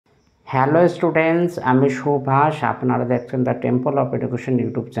Hello students, আমি সুভাষ। আপনারা দেখছেন the temple of education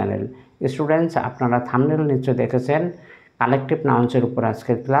YouTube channel. Students, আপনারা থাম্বনেল নিচে দেখেছেন কালেকটিভ নাউন্সের উপর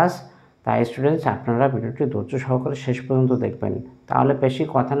আজকের ক্লাস। তাই স্টুডেন্টস, আপনারা ভিডিওটি ধৈর্য সহকারে শেষ পর্যন্ত দেখবেন। তাহলে বেশি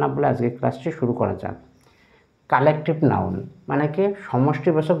কথা না বলে আজকের ক্লাসটি শুরু করা যাক। কালেকটিভ নাউন মানে কি?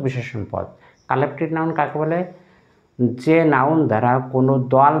 সমষ্টিবাচক বিশেষণ পদ। কালেকটিভ নাউন কাকে বলে? যে নাউন দ্বারা কোনো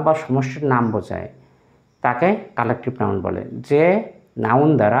দল বা সমষ্টির নাম বোঝায় তাকে কালেকটিভ নাউন বলে। যে নাউন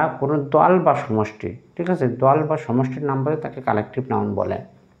দ্বারা কোনো দল বা সমষ্টি, ঠিক আছে, দল বা সমষ্টির নাম বলে তাকে কালেকটিভ নাউন বলে।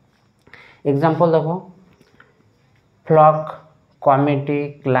 এক্সাম্পল দেখো, flock, committee,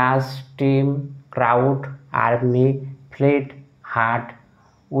 class, team, crowd, army, fleet, heart,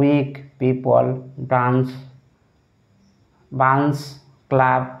 week, people, buns,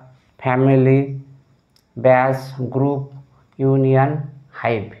 club, family, batch, group, union,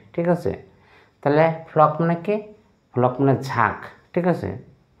 hive. ঠিক আছে, তাহলে ফ্লক মানে কি? ফ্লক মানে ঝাঁক। ঠিক আছে,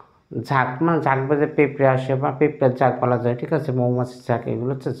 ঝাঁক মানে ঝাঁক বেঁধে পেঁপড়ে আসে বা পেঁপড়ের ঝাঁক বলা যায়। ঠিক আছে, মৌমাছির ঝাঁক,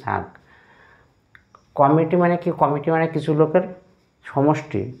 এগুলো হচ্ছে ঝাঁক। কমিটি মানে কি? কমিটি মানে কিছু লোকের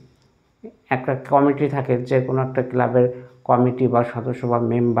সমষ্টি। একটা কমিটি থাকে, যে কোনো একটা ক্লাবের কমিটি বা সদস্য বা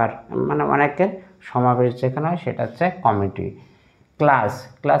মেম্বার, মানে অনেকের সমাবেশ যেখানে হয় সেটা হচ্ছে কমিটি। ক্লাস,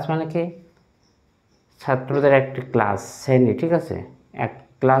 ক্লাস মানে কি? ছাত্রদের একটি ক্লাস, শ্রেণী। ঠিক আছে, এক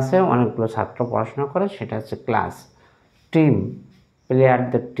ক্লাসে অনেকগুলো ছাত্র পড়াশোনা করে, সেটা হচ্ছে ক্লাস। টিম,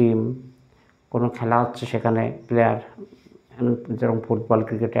 প্লেয়ারদের টিম। কোনো খেলা হচ্ছে, সেখানে প্লেয়ার, যেরকম ফুটবল,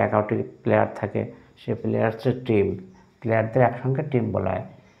 ক্রিকেটে 11টি প্লেয়ার থাকে, সে প্লেয়ার হচ্ছে টিম। প্লেয়ারদের একসঙ্গে টিম বলা হয়।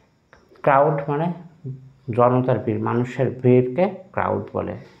 ক্রাউড মানে জনতার ভিড়, মানুষের ভিড়কে ক্রাউড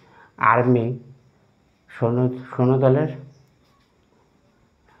বলে। আর্মি,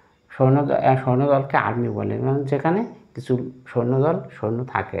 সৈন্যদলকে আর্মি বলে, মানে যেখানে কিছু সৈন্য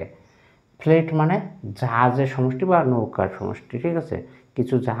থাকে। ফ্লিট মানে জাহাজের সমষ্টি বা নৌকার সমষ্টি। ঠিক আছে,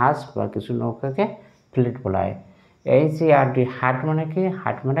 কিছু জাহাজ বা কিছু নৌকাকে ফ্লিট বলা হয়। HERD, হাট মানে কি?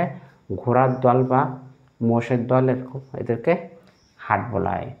 হাট মানে ঘোড়ার দল বা মোষের দল, এরকম, এদেরকে হাট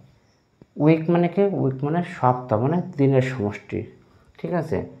বলা হয়। উইক মানে কি? উইক মানে সপ্তাহ, মানে দিনের সমষ্টি। ঠিক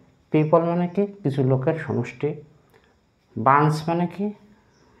আছে, পিপল মানে কি? কিছু লোকের সমষ্টি। বান্স মানে কি?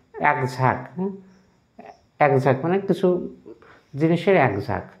 এক ঝাঁক। এক ঝাঁক মানে কিছু জিনিসের এক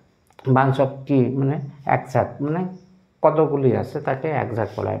ঝাঁক। বাঞ্চ অফ কি মানে এক ঝাঁক, মানে কতগুলি আছে তাকে এক ঝাঁক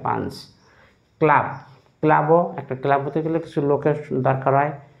বলা হয় বাঞ্চ। ক্লাব, ক্লাবও একটা ক্লাব হতে গেলে কিছু লোকের দরকার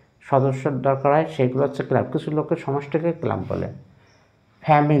হয়, সদস্যের দরকার হয়, সেগুলো হচ্ছে ক্লাব। কিছু লোকের সমষ্টিকে ক্লাব বলে।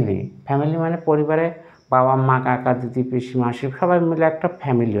 ফ্যামিলি, ফ্যামিলি মানে পরিবারে বাবা মা কাকা দিদি পিসি মাসি সবাই মিলে একটা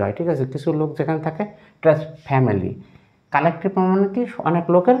ফ্যামিলি হয়। ঠিক আছে, কিছু লোক যেখানে থাকে এটা ফ্যামিলি। কালেকটিভ মানে কি? অনেক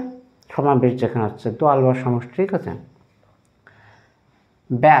লোকের সমাবেশ যেখানে হচ্ছে, দল বা সমষ্টি। ঠিক আছে।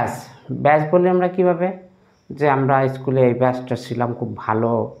 ব্যাচ, ব্যাচ বলি আমরা কীভাবে? যে আমরা স্কুলে এই ব্যাচটা ছিলাম, খুব ভালো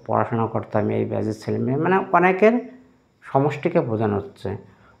পড়াশোনা করতাম, এই ব্যাচের ছেলে মেয়ে, মানে অনেকের সমষ্টিকে বোঝানো হচ্ছে।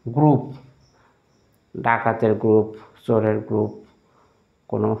 গ্রুপ, ডাকাতের গ্রুপ, চোরের গ্রুপ,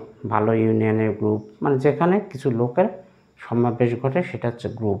 কোনো ভালো ইউনিয়নের গ্রুপ, মানে যেখানে কিছু লোকের সমাবেশ ঘটে সেটা হচ্ছে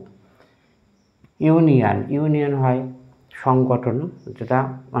গ্রুপ। ইউনিয়ন, ইউনিয়ন হয় সংগঠন, যেটা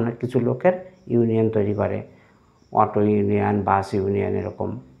মানে কিছু লোকের ইউনিয়ন তৈরি করে। অটো ইউনিয়ন, বাস ইউনিয়ন, এরকম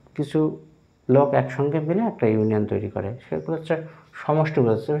কিছু লোক একসঙ্গে মিলে একটা ইউনিয়ন তৈরি করে, সেগুলো হচ্ছে সমষ্টি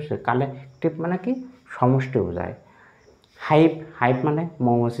বোঝাচ্ছে। কালেকটিভ মানে কি? সমষ্টি বোঝায়। হাইভ, হাইভ মানে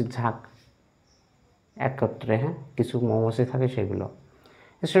মৌমাছির ঝাঁক, একত্রে, হ্যাঁ, কিছু মৌমাছি থাকে সেগুলো।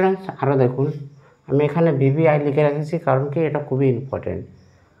 স্টুডেন্টস, আরও দেখুন, আমি এখানে VVI লিখে রেখেছি, কারণ কি এটা খুবই important.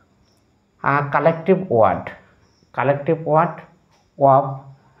 Collective word, collective word of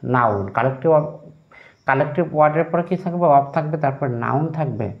noun. Collective ওয়ার্ডের পরে কী থাকবে? অফ থাকবে, তারপর নাউন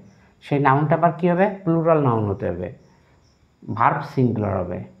থাকবে। সেই নাউনটা আবার কী হবে? প্লুরাল নাউন হতে হবে, ভার্ব সিঙ্গুলার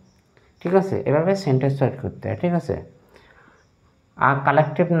হবে। ঠিক আছে, এভাবে সেন্টেন্স তৈরি করতে হয়। ঠিক আছে,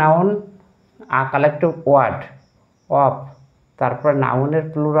 collective noun, collective word of, তারপর নাউনের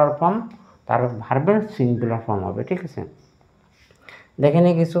প্লুরাল ফর্ম, তারপর ভার্বের সিঙ্গুলার ফর্ম হবে। ঠিক আছে, দেখে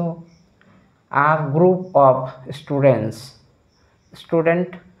নিই কিছু। গ্রুপ অফ স্টুডেন্টস, স্টুডেন্ট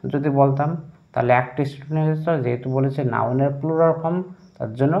যদি বলতাম তাহলে একটি স্টুডেন্ট, যেহেতু বলেছে নাউনের প্লুরাল ফর্ম,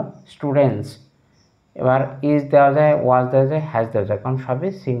 তার জন্য স্টুডেন্টস। এবার ইজ দেওয়া যায়, ওয়াজ দেওয়া যায়, হ্যাজ দেওয়া যায়, কারণ সবই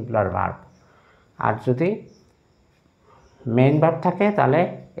সিঙ্গুলার ভার্ব। আর যদি মেইন ভার্ব থাকে তাহলে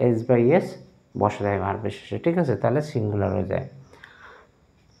এস বা ইএস বসে যায় ভার্বের শেষে। ঠিক আছে, তাহলে সিঙ্গুলার হয়ে যায়।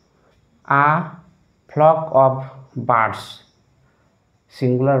 Flock of birds,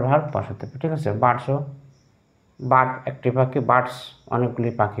 singular verb বসাতে হবে। ঠিক আছে, বার্ডসও, বার্ড একটি পাখি, বার্ডস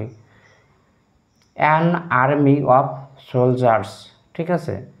অনেকগুলি পাখি। অ্যান আর্মি অফ সোলজার্স, ঠিক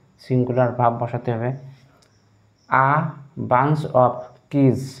আছে, সিঙ্গুলার ভার্ব বসাতে হবে। Bunch of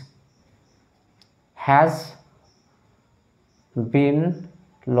keys, has been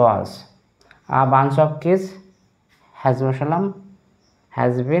loss, a bunch of kiss has বসালাম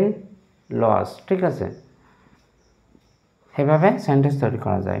হ্যাজ বিন লস। ঠিক আছে, এভাবে সেন্টেন্স তৈরি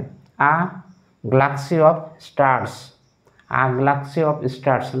করা যায়। আ Galaxy of stars, a Galaxy of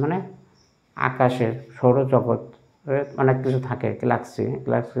stars মানে আকাশের সৌরজগৎ অনেক কিছু থাকে।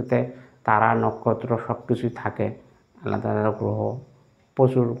 গ্যালাক্সিতে তারা নক্ষত্র সব কিছুই থাকে, আলাদা আলাদা গ্রহ,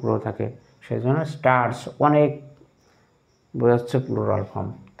 প্রচুর গ্রহ থাকে, সেই জন্য স্টার্স অনেক বোঝাচ্ছে প্লুরাল ফর্ম।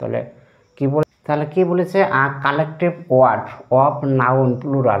 তাহলে কি বলেছে, আ collective word of noun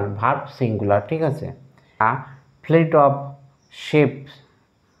plural verb singular. ঠিক আছে, আ ফ্লিট অফ শিপ,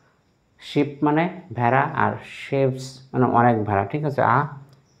 শিপ মানে ভেড়া আর শিপস মানে অনেক ভেড়া। ঠিক আছে, আ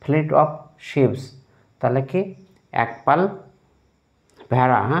ফ্লিট অফ শিপস তাহলে কি একপাল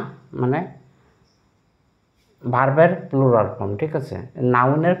ভেড়া, হ্যাঁ মানে ভার্বের প্লুরাল ফর্ম। ঠিক আছে,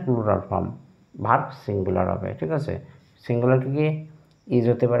 নাউনের প্লুরাল ফর্ম, ভার্ব সিঙ্গুলার হবে। ঠিক আছে, সিঙ্গুলার কি ইজ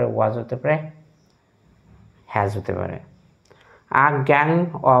হতে পারে, ওয়াজ হতে পারে, হ্যাজ হতে পারে। আ gang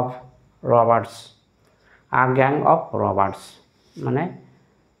of Roberts, a gang of Roberts মানে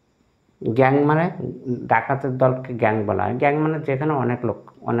গ্যাং মানে ডাকাতের দলকে গ্যাং বলা হয়। গ্যাং মানে যেখানে অনেক লোক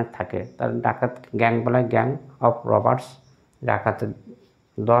অনেক থাকে তার ডাকাত গ্যাং বলা হয়। গ্যাং অফ রবার্টস ডাকাতের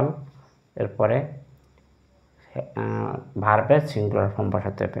দল, এরপরে ভার্বের সিঙ্গুলার ফর্ম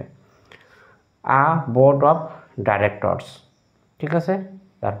বসাতে হবে। আ বোর্ড অফ ডাইরেক্টরস। ঠিক আছে,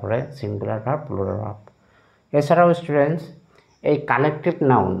 তারপরে সিঙ্গুলার ভার্ব প্লুরাল ভার্ব। এছাড়াও স্টুডেন্টস এই কালেকটিভ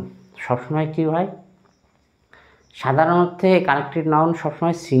নাউন সবসময় কী হয়, সাধারণত এই কালেকটিভ নাউন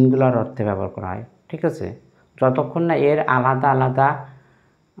সবসময় সিঙ্গুলার অর্থে ব্যবহার করা হয়। ঠিক আছে, যতক্ষণ না এর আলাদা আলাদা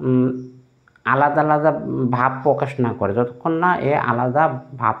আলাদা ভাব প্রকাশ না করে, যতক্ষণ না এ আলাদা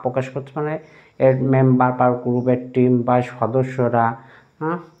ভাব প্রকাশ করতে, মানে এর মেম্বার বা গ্রুপের টিম বা সদস্যরা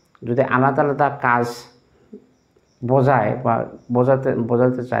যদি আলাদা আলাদা কাজ বোঝায় বা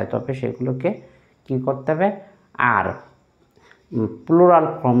বোঝাতে চায়, তবে সেগুলোকে কি করতে হবে, আর প্লুরাল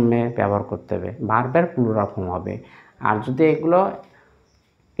ফর্মে ব্যবহার করতে হবে, ভার্বের প্লুরাল ফর্ম হবে। আর যদি এগুলো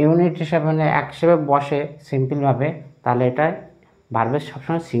ইউনিট হিসাবে মানে এক হিসেবে বসে সিম্পলভাবে, তাহলে এটা ভার্বের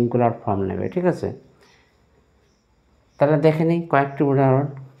সবসময় সিঙ্গুলার ফর্ম নেবে। ঠিক আছে, তাহলে দেখে নিই কয়েকটি উদাহরণ।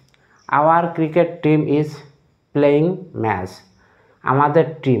 Hour cricket team is playing match, আমাদের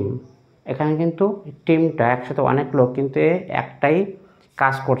টিম, এখানে কিন্তু টিমটা একসাথে অনেক লোক কিন্তু একটাই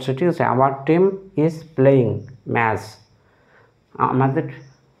কাজ করছে। ঠিক আছে, our team is playing match, আমাদের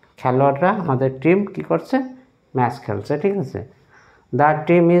খেলোয়াড়রা আমাদের টিম কি করছে, ম্যাচ খেলছে। ঠিক আছে, the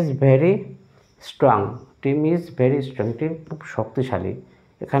team is very strong, team is very strong, team খুব শক্তিশালী,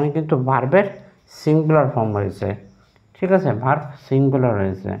 এখানে কিন্তু ভার্বের সিঙ্গুলার ফর্ম হয়েছে। ঠিক আছে, ভার্ব সিঙ্গুলার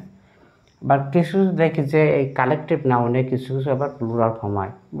হয়েছে। বা কিছু দেখি যে এই কালেকটিভ নাউনে কিছু কিছু আবার প্লুরাল ফর্ম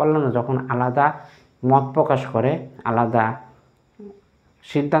হয়। বললাম না, যখন আলাদা মত প্রকাশ করে, আলাদা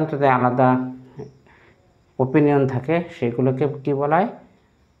সিদ্ধান্ত দেয়, আলাদা ওপিনিয়ন থাকে, সেগুলোকে কি বলা হয়,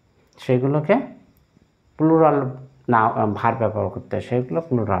 সেগুলোকে প্লুরাল না ভার্ব ব্যবহার করতে হয়, সেগুলো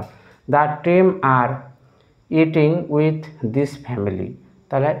plural. The team are eating with this family,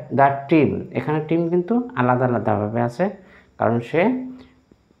 তাহলে দ্য টিম, এখানে টিম কিন্তু আলাদা আলাদাভাবে আছে, কারণ সে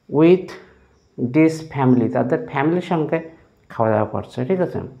উইথ দিস ফ্যামিলি তাদের ফ্যামিলির সঙ্গে খাওয়া দাওয়া করছে। ঠিক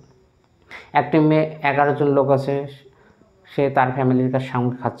আছে, একটি মেয়ে 11 জন লোক আছে, সে তার ফ্যামিলির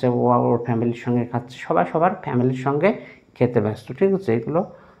সঙ্গে খাচ্ছে, ও ওর ফ্যামিলির সঙ্গে খাচ্ছে, সবাই সবার ফ্যামিলির সঙ্গে খেতে ব্যস্ত। ঠিক আছে, এগুলো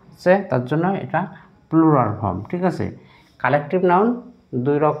হচ্ছে তার জন্য এটা প্লুরাল ফর্ম। ঠিক আছে, কালেকটিভ নাউন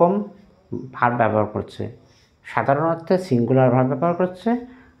দুই রকম ভার্ব ব্যবহার করছে, সাধারণ অর্থে সিঙ্গুলার ভার্ব ব্যবহার করছে,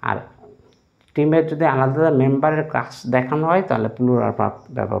 আর টিমের যদি আলাদা আলাদা মেম্বারের কাজ দেখানো হয় তাহলে প্লুরাল ভার্ব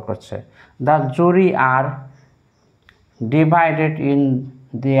ব্যবহার করছে। The jury R divided in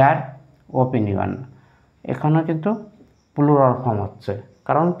their opinion, এখানে কিন্তু প্লুরাল ফর্ম হচ্ছে,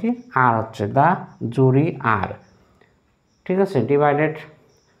 কারণ কি আর হচ্ছে দ্য জুরি আর। ঠিক আছে, ডিভাইডেড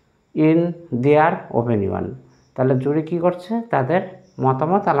ইন দেয়ার ওপিনিয়ন, তাহলে জুরি কি করছে, তাদের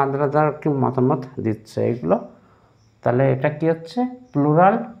মতামত আলাদা আলাদা কি মতামত দিচ্ছে, এগুলো তাহলে এটা কি হচ্ছে,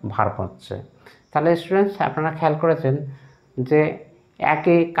 প্লুরাল ভার্ব হচ্ছে। তাহলে স্টুডেন্টস আপনারা খেয়াল করেছেন যে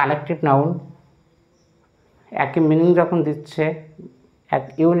একই কালেকটিভ নাউন একই মিনিং যখন দিচ্ছে এক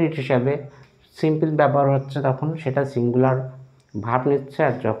ইউনিট হিসাবে সিম্পল ব্যবহার হচ্ছে, তখন সেটা সিঙ্গুলার ভার্ব নিচ্ছে,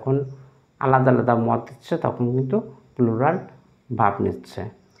 আর যখন আলাদা আলাদা মত দিচ্ছে তখন কিন্তু প্লুরাল ভার্ব নিচ্ছে।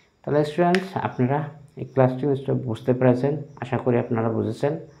 তাহলে স্টুডেন্টস আপনারা এই ক্লাসটি নিশ্চয়ই বুঝতে পেরেছেন, আশা করি আপনারা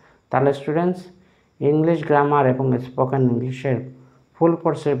বুঝেছেন। তাহলে স্টুডেন্টস ইংলিশ গ্রামার এবং স্পোকেন ইংলিশের ফুল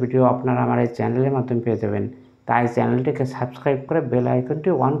কোর্সের ভিডিও আপনারা আমার এই চ্যানেলের মাধ্যমে পেয়ে যাবেন, তাই চ্যানেলটিকে সাবস্ক্রাইব করে বেল আইকনটি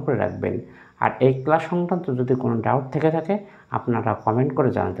অন করে রাখবেন। আর এই ক্লাস সংক্রান্ত যদি কোনো ডাউট থেকে থাকে আপনারা কমেন্ট করে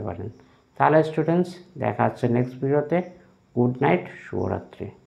জানাতে পারেন। তাহলে স্টুডেন্টস দেখা হচ্ছে নেক্সট ভিডিওতে। গুড নাইট, শুভরাত্রি।